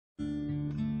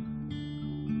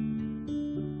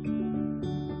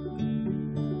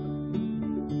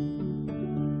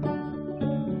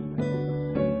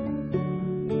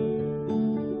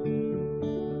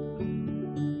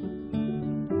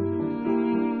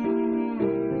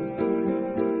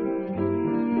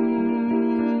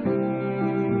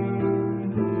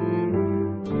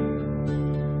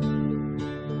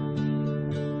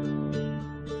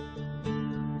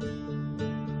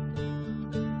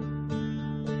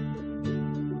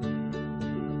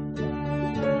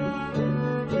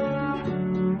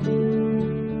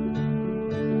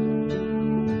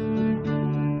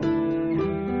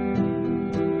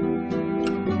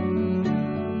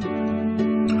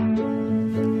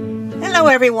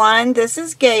Hello everyone, this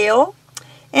is Gayle,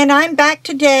 and I'm back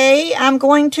today. I'm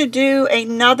going to do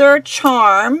another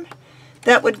charm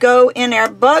that would go in our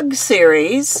bug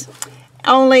series,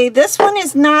 only this one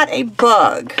is not a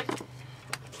bug.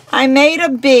 I made a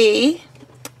bee,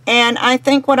 and I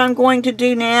think what I'm going to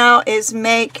do now is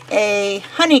make a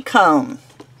honeycomb.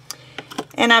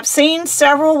 And I've seen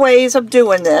several ways of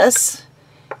doing this,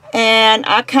 and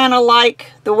I kind of like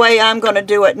the way I'm going to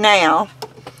do it now.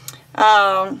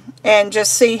 And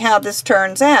just see how this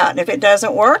turns out. If it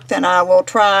doesn't work, then I will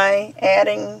try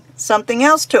adding something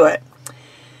else to it.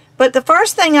 But the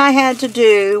first thing I had to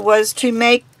do was to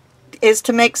make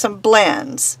some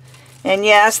blends. And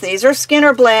yes, these are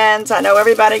Skinner blends. I know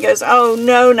everybody goes, oh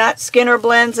no, not Skinner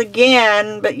blends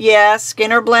again. But yes,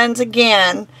 Skinner blends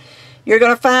again. You're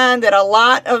going to find that a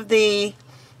lot of the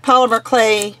polymer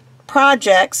clay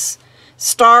projects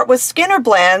start with Skinner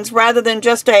blends rather than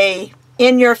just a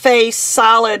in-your-face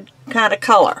solid kind of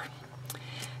color.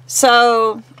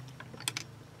 So,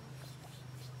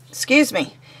 excuse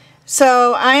me.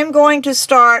 So I am going to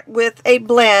start with a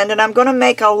blend, and I'm going to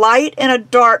make a light and a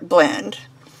dark blend.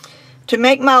 To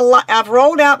make my I've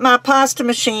rolled out my pasta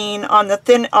machine on the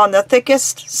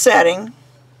thickest setting,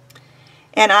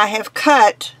 and I have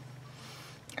cut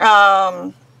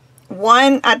one.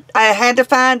 I had to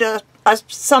find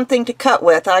something to cut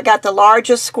with. I got the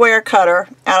largest square cutter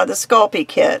out of the Sculpey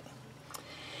kit,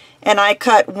 and I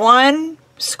cut one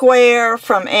square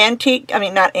from from 18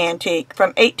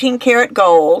 karat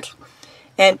gold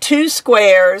and 2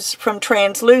 squares from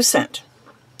translucent.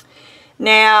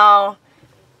 Now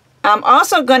I'm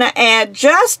also going to add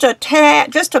just a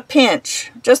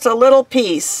pinch, just a little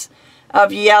piece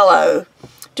of yellow,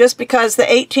 just because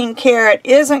the 18 karat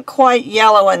isn't quite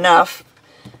yellow enough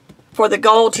for the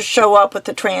gold to show up with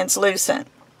the translucent.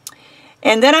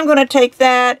 And then I'm going to take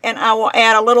that and I will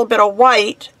add a little bit of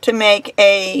white to make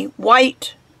a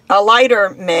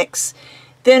lighter mix.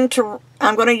 Then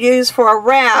I'm going to use for a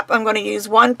wrap, I'm going to use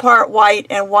 1 part white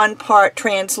and 1 part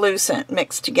translucent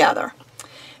mixed together.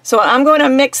 So I'm going to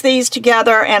mix these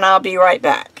together and I'll be right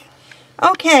back.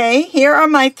 Okay, here are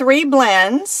my 3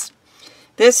 blends.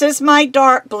 This is my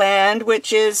dark blend,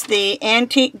 which is the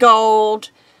antique gold,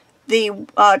 the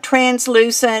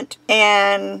translucent,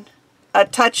 and a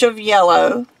touch of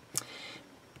yellow.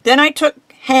 Then I cut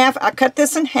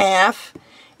this in half,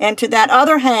 and to that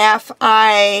other half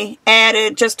I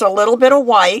added just a little bit of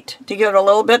white to give it a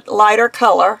little bit lighter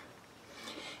color.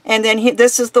 And then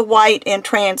this is the white and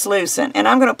translucent, and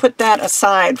I'm going to put that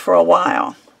aside for a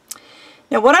while.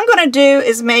 Now what I'm going to do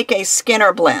is make a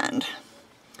Skinner blend.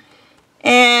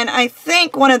 And I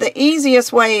think one of the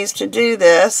easiest ways to do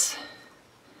this,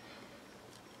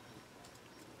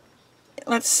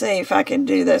 let's see if I can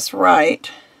do this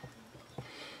right.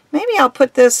 Maybe I'll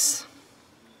put this,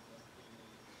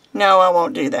 no, I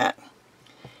won't do that.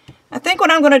 I think what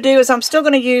I'm going to do is I'm still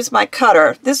going to use my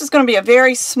cutter. This is going to be a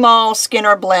very small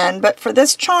Skinner blend, but for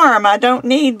this charm I don't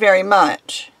need very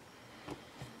much.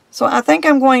 So I think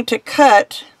I'm going to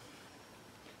cut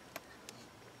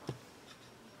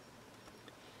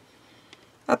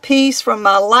a piece from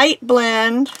my light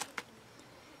blend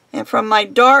and from my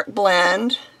dark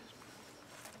blend,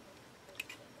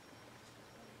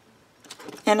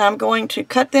 and I'm going to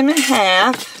cut them in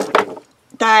half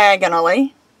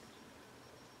diagonally.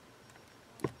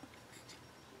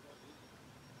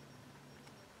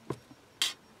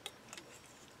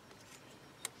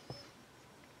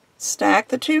 Stack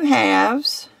the 2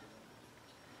 halves.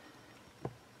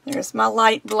 There's my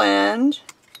light blend.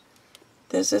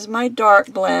 This is my dark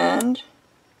blend.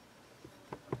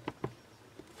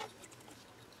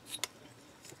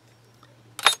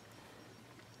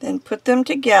 Then put them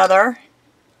together.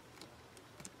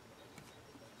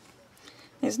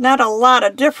 There's not a lot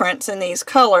of difference in these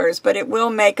colors, but it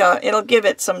will it'll give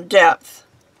it some depth.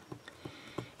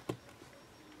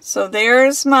 So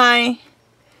there's my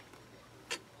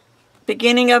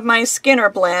beginning of my Skinner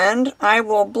blend. I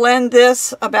will blend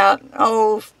this about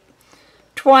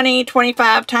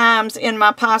 20-25 times in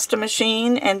my pasta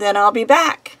machine, and then I'll be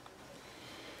back.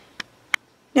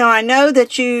 Now I know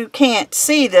that you can't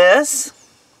see this,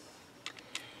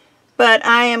 but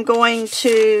I am going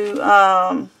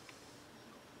to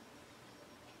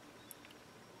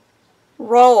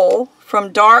roll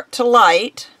from dark to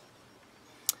light,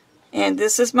 and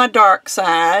this is my dark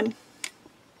side.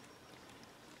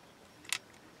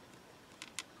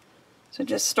 So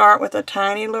just start with a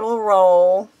tiny little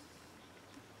roll,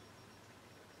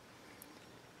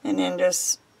 and then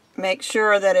just make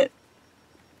sure that it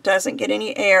doesn't get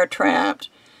any air trapped.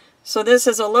 So this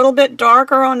is a little bit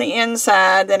darker on the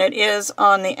inside than it is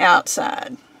on the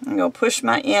outside. I'm going to push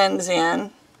my ends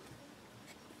in.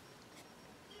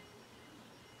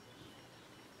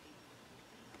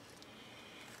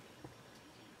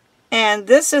 And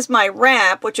this is my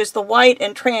wrap, which is the white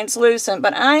and translucent,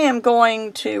 but I am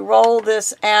going to roll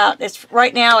this out. It's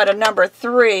right now at a number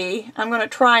 3. I'm going to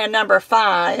try a number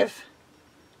 5.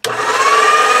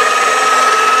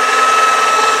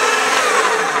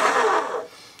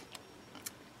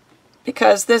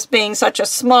 Because this being such a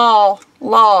small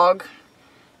log,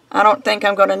 I don't think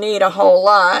I'm going to need a whole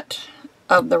lot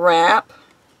of the wrap.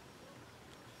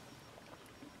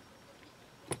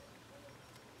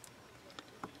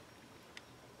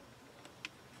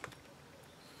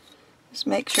 Just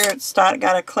make sure it's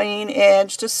got a clean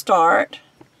edge to start.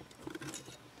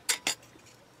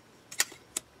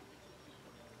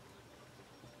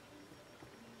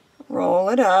 Roll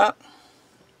it up.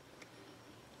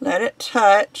 Let it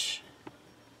touch.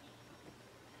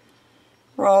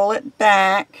 Roll it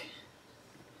back.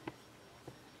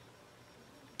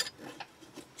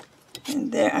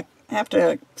 And there, I have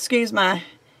to excuse my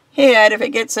head if it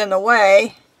gets in the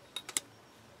way.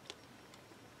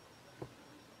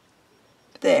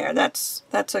 There, that's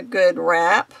a good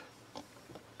wrap.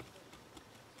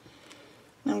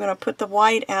 I'm going to put the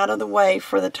white out of the way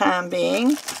for the time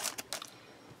being.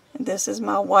 And this is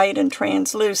my white and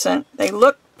translucent. They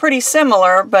look pretty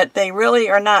similar, but they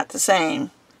really are not the same.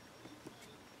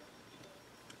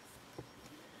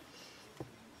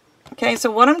 Okay,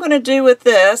 so what I'm going to do with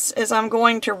this is I'm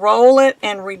going to roll it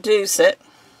and reduce it.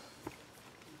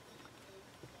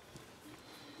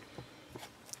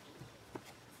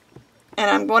 And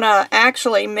I'm going to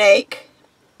actually make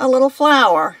a little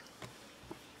flower.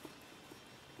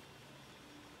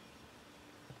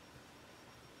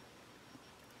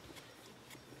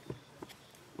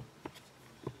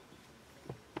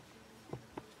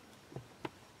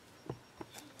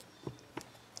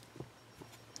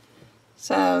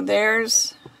 So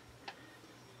there's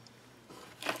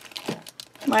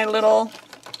my little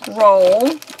roll.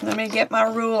 Let me get my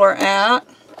ruler out.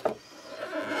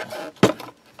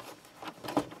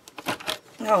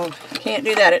 Oh, I can't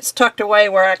do that. It's tucked away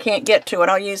where I can't get to it.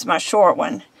 I'll use my short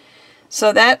one.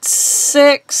 So that's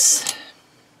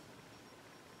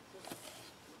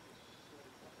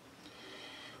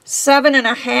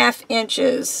 7.5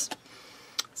 inches.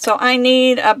 So I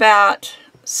need about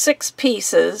 6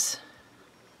 pieces.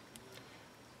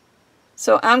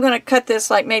 So I'm going to cut this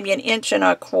like maybe 1.25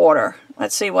 inches.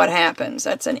 Let's see what happens.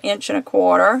 That's 1.25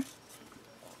 inches.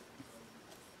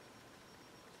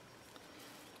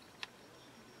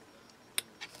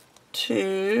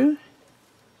 2,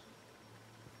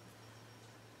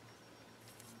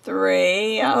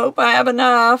 3, I hope I have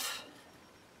enough.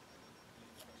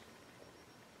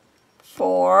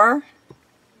 4,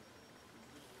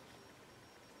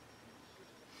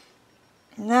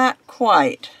 not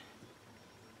quite.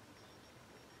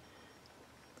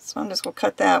 So I'm just going to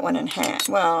cut that one in half.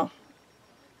 Well,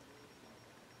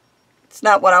 it's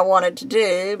not what I wanted to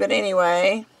do, but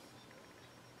anyway.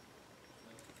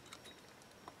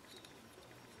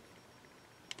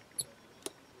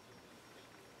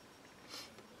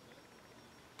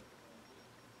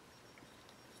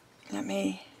 Let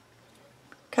me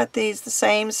cut these the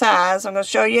same size. I'm going to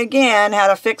show you again how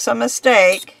to fix a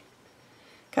mistake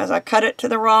because I cut it to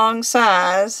the wrong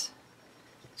size.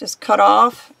 Just cut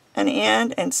off an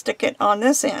end and stick it on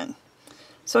this end.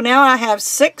 So now I have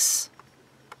 6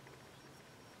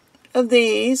 of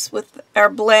these with our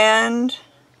blend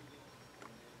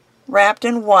wrapped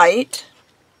in white.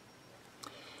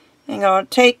 I'm going to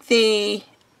take the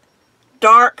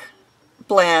dark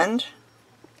blend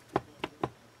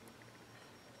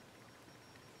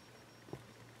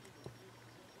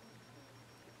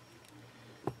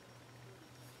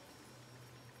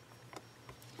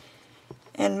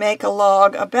and make a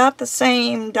log about the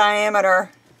same diameter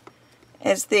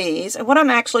as these. And what I'm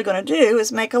actually going to do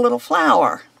is make a little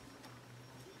flower.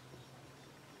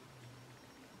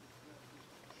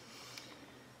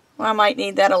 Well, I might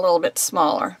need that a little bit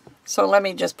smaller. So let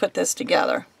me just put this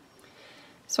together.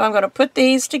 So I'm going to put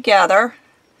these together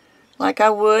like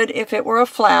I would if it were a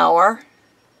flower.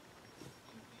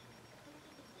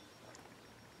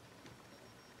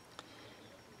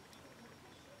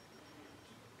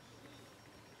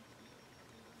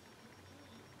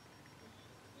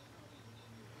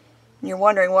 You're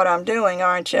wondering what I'm doing,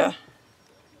 aren't you?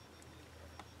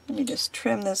 Let me just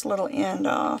trim this little end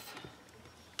off.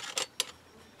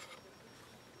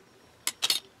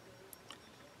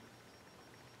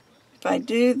 If I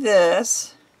do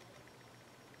this,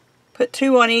 put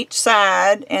 2 on each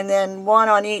side and then 1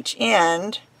 on each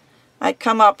end, I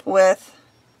come up with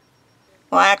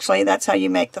Well, actually, that's how you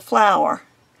make the flower.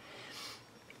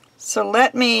 So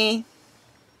let me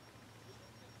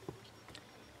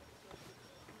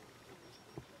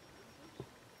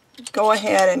go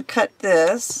ahead and cut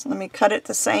this. Let me cut it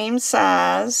the same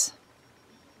size.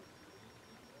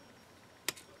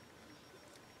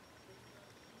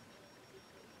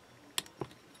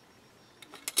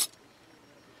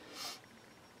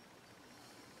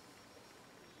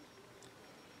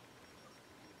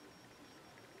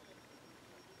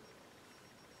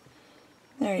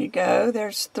 There you go,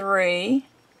 there's 3.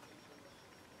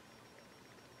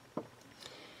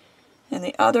 And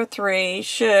the other 3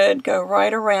 should go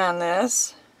right around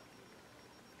this.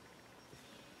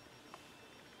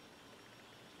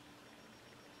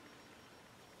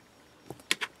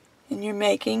 And you're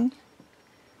making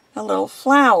a little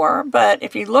flower, but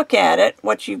if you look at it,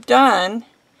 what you've done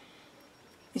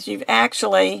is you've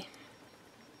actually,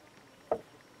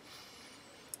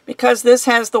 because this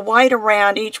has the white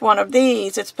around each one of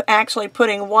these, it's actually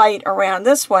putting white around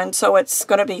this one, so it's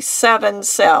going to be 7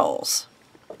 cells.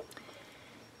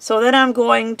 So then I'm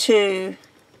going to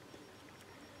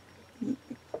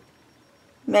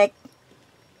make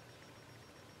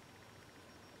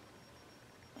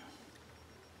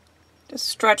just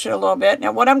stretch it a little bit.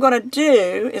 Now what I'm going to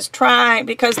do is try,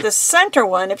 because the center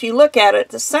one, if you look at it,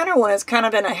 the center one is kind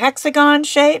of in a hexagon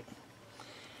shape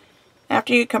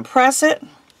after you compress it.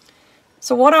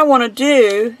 So what I want to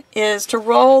do is to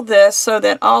roll this so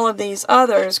that all of these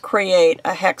others create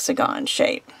a hexagon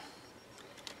shape.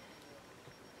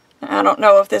 I don't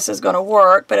know if this is going to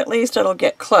work, but at least it'll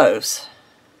get close.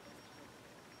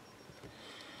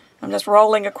 I'm just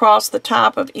rolling across the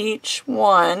top of each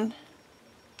one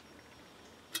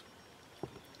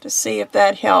to see if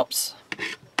that helps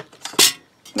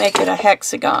make it a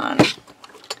hexagon.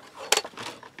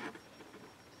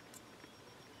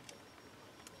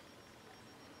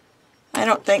 I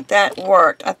don't think that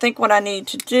worked. I think what I need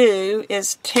to do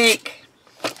is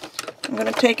I'm going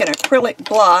to take an acrylic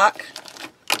block.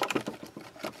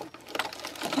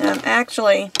 And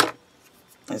actually,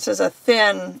 this is a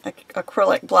thin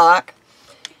acrylic block.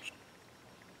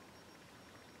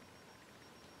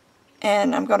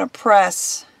 And I'm going to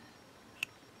press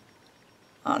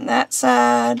on that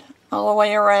side all the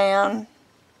way around.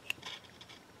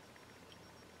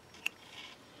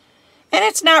 And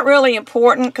it's not really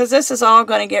important because this is all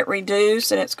going to get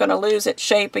reduced and it's going to lose its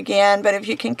shape again. But if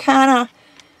you can kind of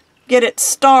get it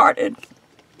started,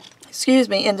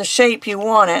 in the shape you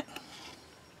want it,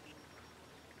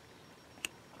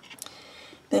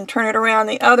 then turn it around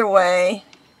the other way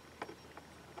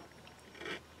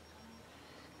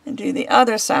and do the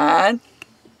other side.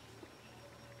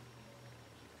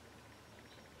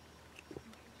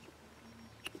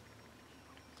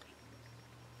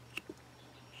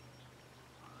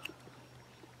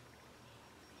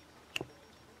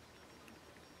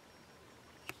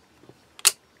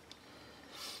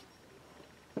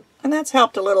 And that's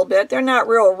helped a little bit. They're not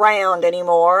real round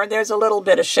anymore. There's a little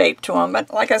bit of shape to them,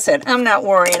 but like I said, I'm not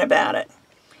worrying about it.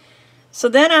 So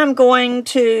then I'm going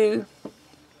to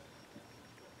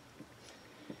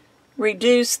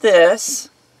reduce this.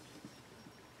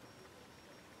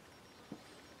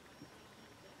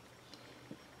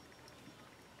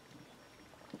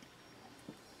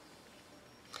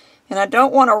 And I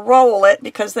don't want to roll it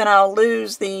because then I'll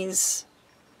lose these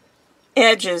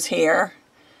edges here.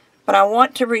 But I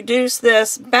want to reduce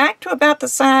this back to about the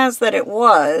size that it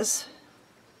was,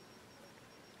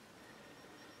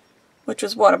 which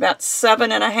was what, about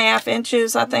 7.5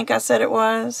 inches, I think I said it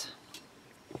was.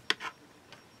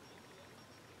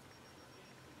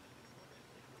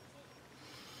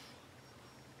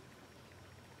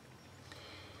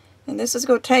 And this is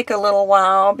going to take a little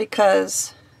while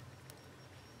because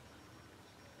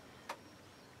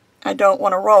I don't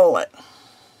want to roll it.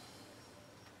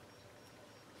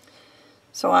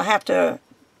 So I have to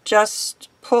just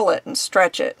pull it and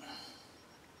stretch it.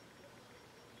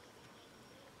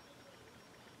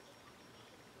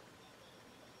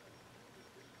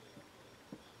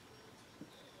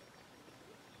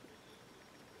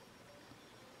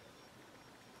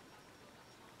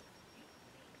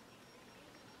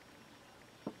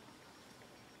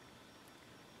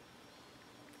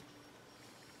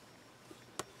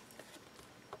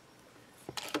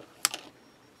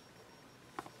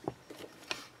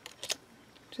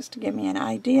 Just to give me an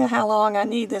idea how long I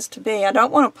need this to be. I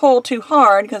don't want to pull too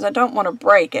hard because I don't want to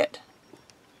break it.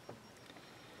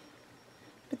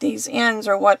 But these ends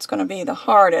are what's going to be the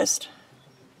hardest.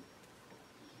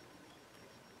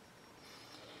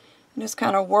 And just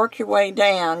kind of work your way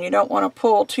down. You don't want to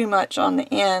pull too much on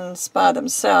the ends by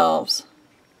themselves.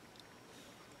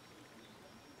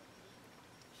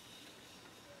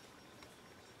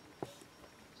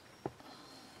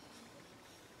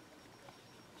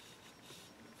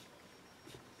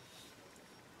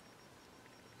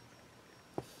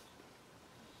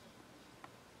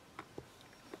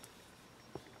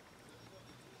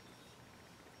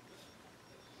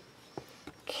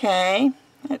 Okay,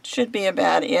 that should be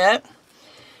about it.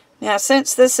 Now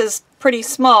since this is pretty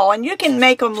small, and you can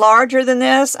make them larger than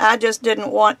this, I just didn't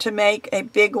want to make a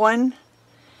big one.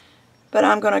 But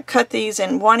I'm going to cut these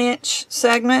in 1-inch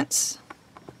segments.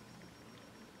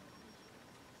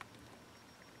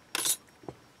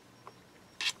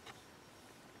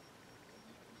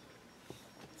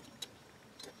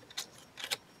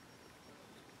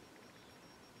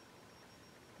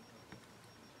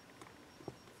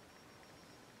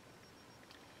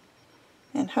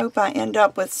 And hope I end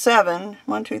up with 7.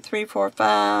 1, 2, 3, 4,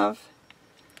 5,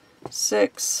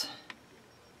 6,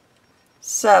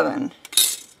 7.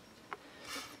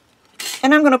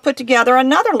 And I'm going to put together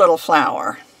another little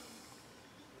flower.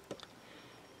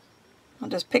 I'll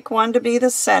just pick one to be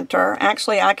the center.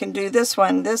 Actually, I can do this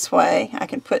one this way. I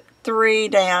can put 3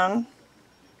 down.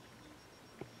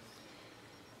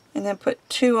 And then put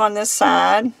 2 on this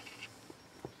side.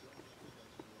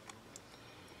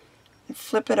 And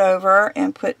flip it over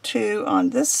and put 2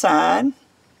 on this side.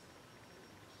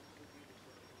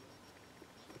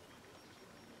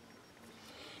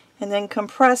 And then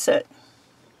compress it.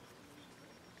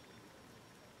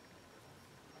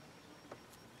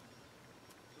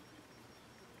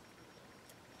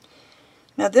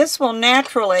 Now this will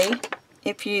naturally,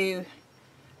 if you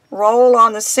roll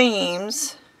on the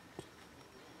seams,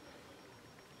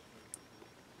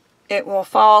 it will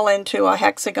fall into a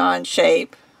hexagon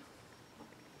shape.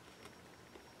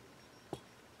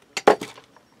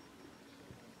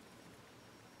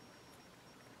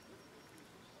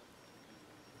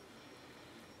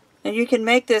 And you can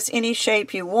make this any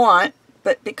shape you want,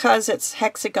 but because it's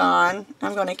hexagon,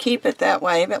 I'm going to keep it that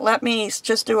way. But let me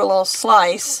just do a little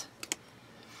slice.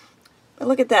 But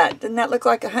look at that. Doesn't that look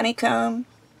like a honeycomb?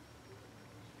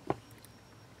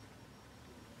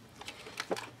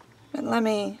 And let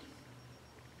me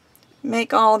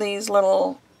make all these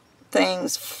little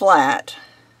things flat.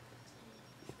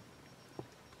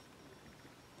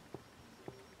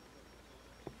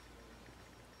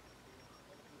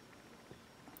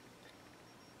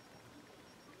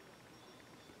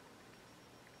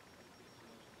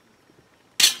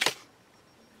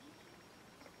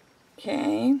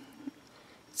 Okay.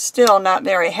 Still not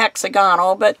very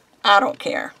hexagonal, but I don't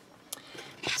care.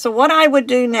 So what I would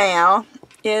do now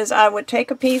is I would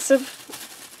take a piece of,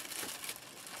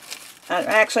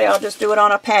 actually I'll just do it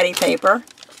on a patty paper.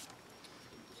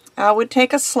 I would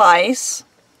take a slice,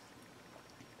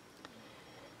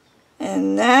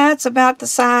 and that's about the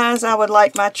size I would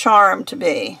like my charm to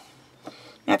be.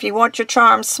 Now if you want your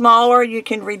charm smaller, you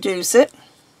can reduce it.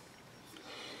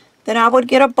 Then I would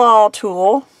get a ball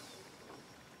tool.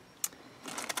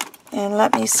 And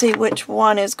let me see which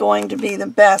one is going to be the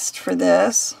best for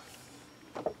this.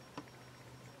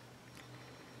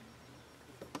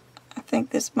 I think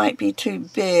this might be too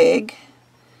big.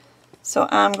 So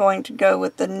I'm going to go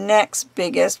with the next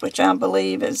biggest, which I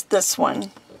believe is this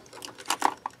one.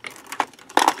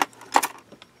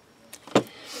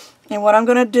 And what I'm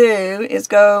going to do is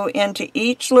go into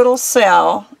each little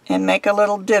cell and make a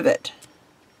little divot.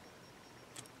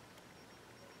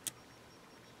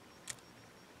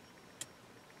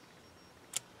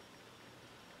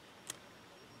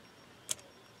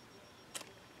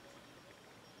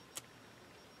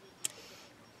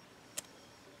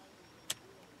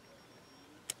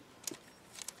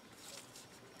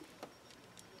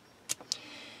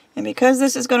 And because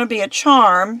this is going to be a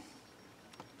charm,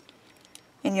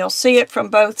 and you'll see it from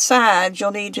both sides,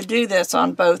 you'll need to do this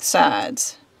on both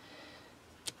sides.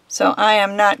 So I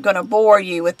am not going to bore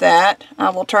you with that.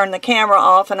 I will turn the camera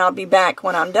off and I'll be back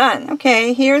when I'm done.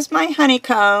 Okay, here's my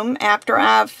honeycomb after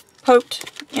I've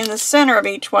poked in the center of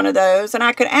each one of those. And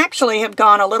I could actually have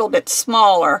gone a little bit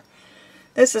smaller.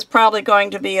 This is probably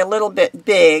going to be a little bit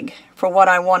big for what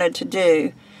I wanted to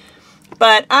do.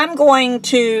 But I'm going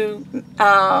to,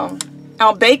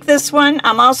 I'll bake this one.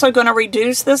 I'm also going to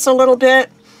reduce this a little bit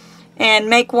and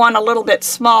make one a little bit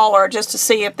smaller just to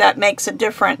see if that makes a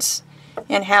difference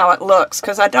in how it looks,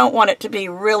 because I don't want it to be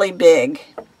really big.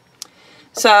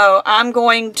 So I'm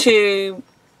going to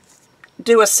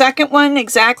do a second one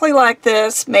exactly like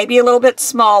this, maybe a little bit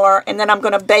smaller, and then I'm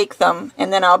going to bake them,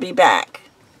 and then I'll be back.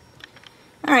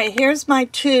 Alright, here's my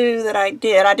 2 that I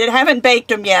did. Haven't baked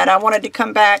them yet. I wanted to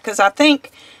come back because I think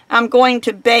I'm going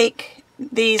to bake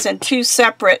these in 2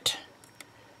 separate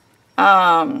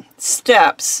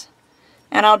steps.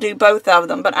 And I'll do both of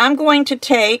them. But I'm going to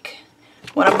take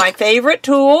one of my favorite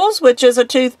tools, which is a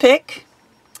toothpick.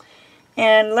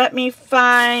 And let me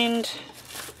find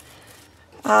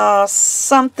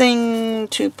something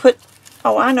to put,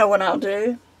 oh, I know what I'll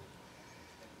do.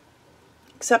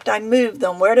 Except I moved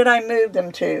them. Where did I move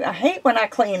them to? I hate when I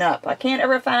clean up. I can't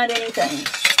ever find anything.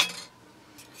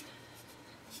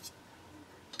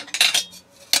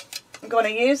 I'm going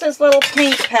to use this little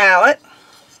paint palette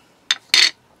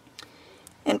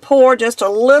and pour just a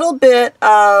little bit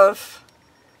of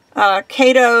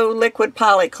Kato liquid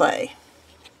polyclay.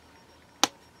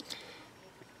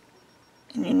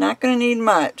 And you're not going to need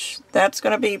much. That's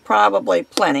going to be probably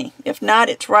plenty. If not,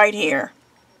 it's right here.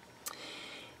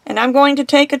 And I'm going to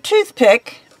take a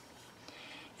toothpick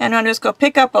and I'm just going to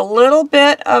pick up a little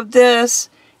bit of this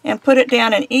and put it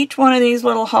down in each one of these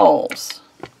little holes.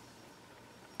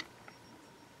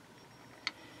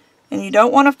 And you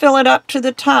don't want to fill it up to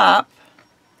the top.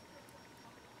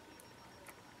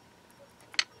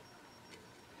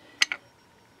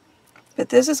 But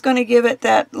this is going to give it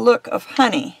that look of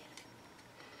honey.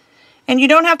 And you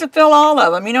don't have to fill all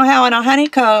of them. You know how in a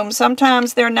honeycomb,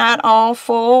 sometimes they're not all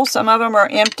full. Some of them are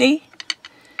empty.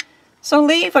 So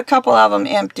leave a couple of them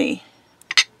empty.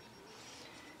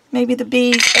 Maybe the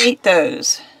bees ate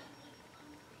those.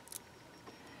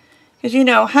 Because you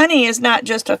know, honey is not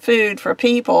just a food for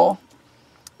people.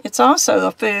 It's also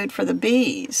a food for the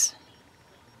bees.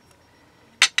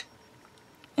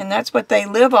 And that's what they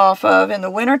live off of in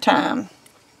the wintertime.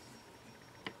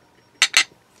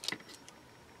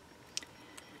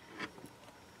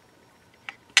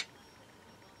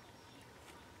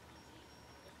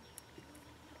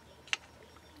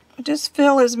 Just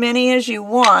fill as many as you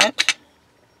want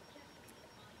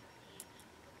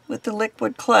with the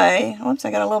liquid clay. Oops, I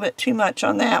got a little bit too much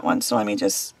on that one, so let me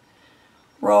just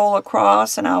roll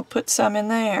across and I'll put some in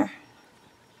there.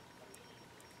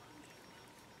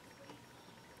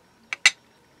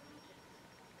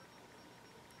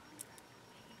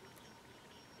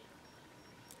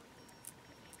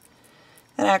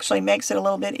 That actually makes it a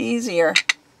little bit easier.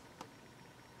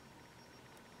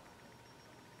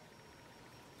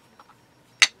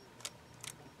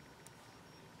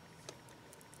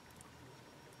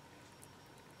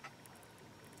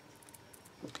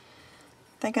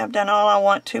 I think I've done all I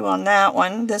want to on that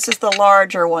one. This is the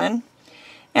larger one.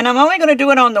 And I'm only going to do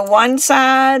it on the one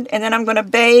side, and then I'm going to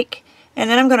bake, and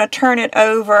then I'm going to turn it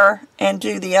over and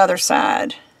do the other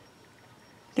side.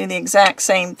 Do the exact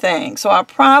same thing. So I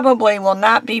probably will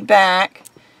not be back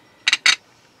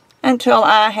until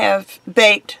I have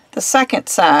baked the second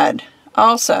side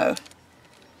also.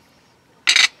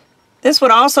 This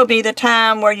would also be the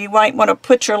time where you might want to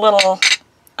put your little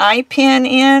eye pin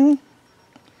in.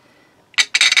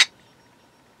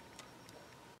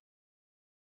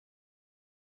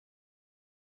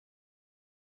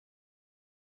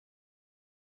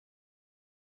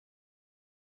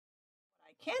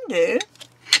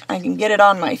 I can get it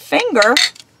on my finger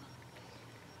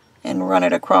and run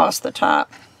it across the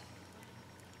top.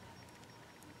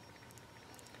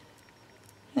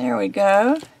 There we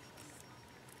go.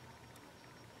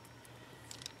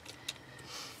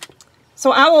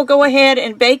 So I will go ahead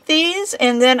and bake these,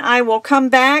 and then I will come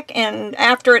back and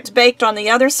after it's baked on the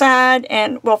other side,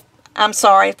 and well, I'm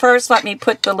sorry, first let me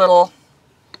put the little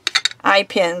eye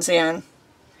pins in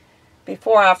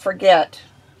before I forget.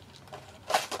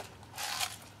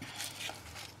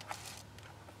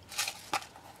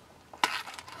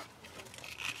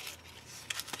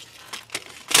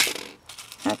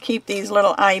 I'll keep these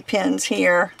little eye pins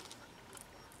here.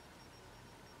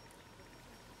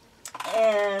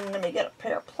 And let me get a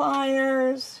pair of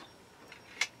pliers.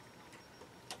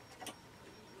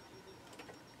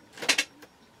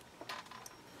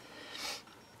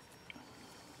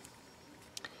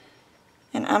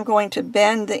 And I'm going to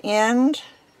bend the end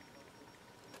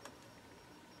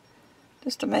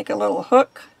just to make a little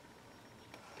hook.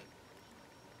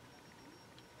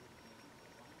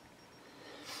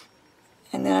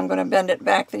 And then I'm going to bend it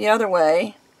back the other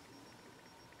way.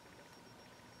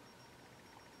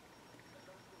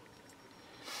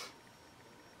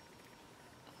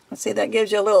 Let's see, that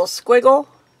gives you a little squiggle.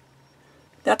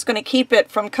 That's going to keep it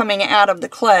from coming out of the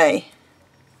clay.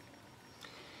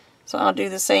 So I'll do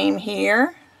the same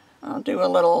here. I'll do a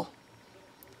little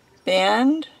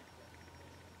bend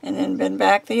and then bend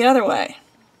back the other way.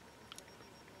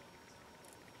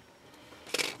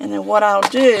 And then what I'll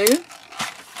do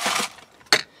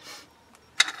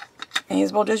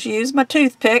is we'll just use my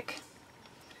toothpick.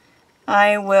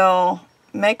 I will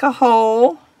make a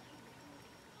hole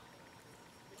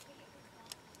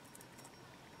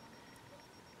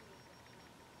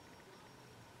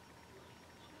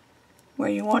where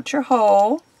you want your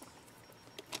hole.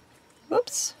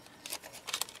 Whoops.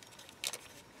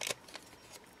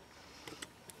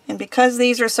 And because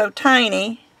these are so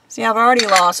tiny, see, I've already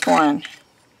lost one.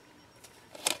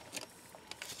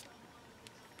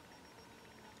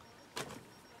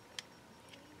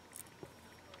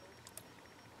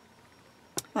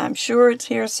 I'm sure it's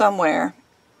here somewhere.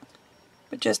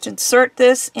 But just insert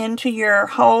this into your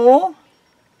hole.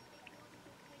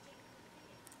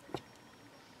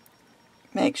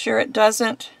 Make sure it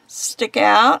doesn't stick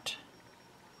out,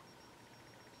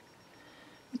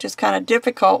 which is kind of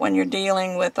difficult when you're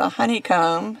dealing with a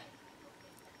honeycomb.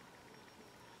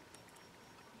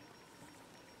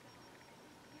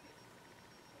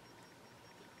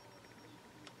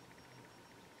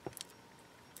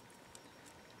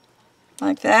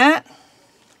 Like that.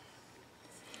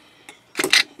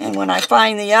 And when I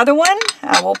find the other one,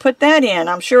 I will put that in.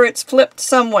 I'm sure it's flipped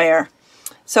somewhere.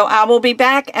 So I will be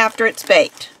back after it's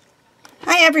baked.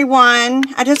 Hi everyone.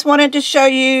 I just wanted to show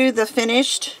you the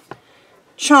finished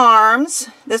charms.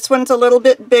 This one's a little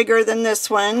bit bigger than this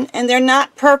one. And they're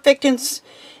not perfect in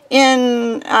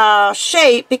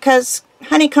shape because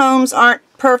honeycombs aren't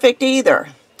perfect either.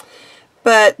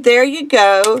 But there you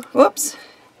go. Whoops.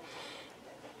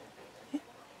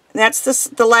 That's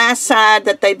the last side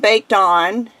that they baked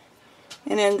on,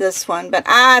 and then this one. But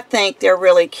I think they're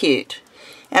really cute.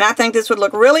 And I think this would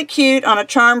look really cute on a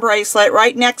charm bracelet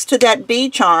right next to that bee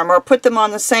charm, or put them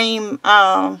on the same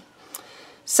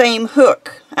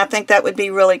hook. I think that would be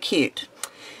really cute.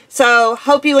 So,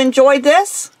 hope you enjoyed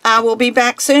this. I will be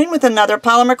back soon with another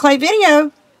polymer clay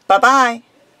video. Bye-bye.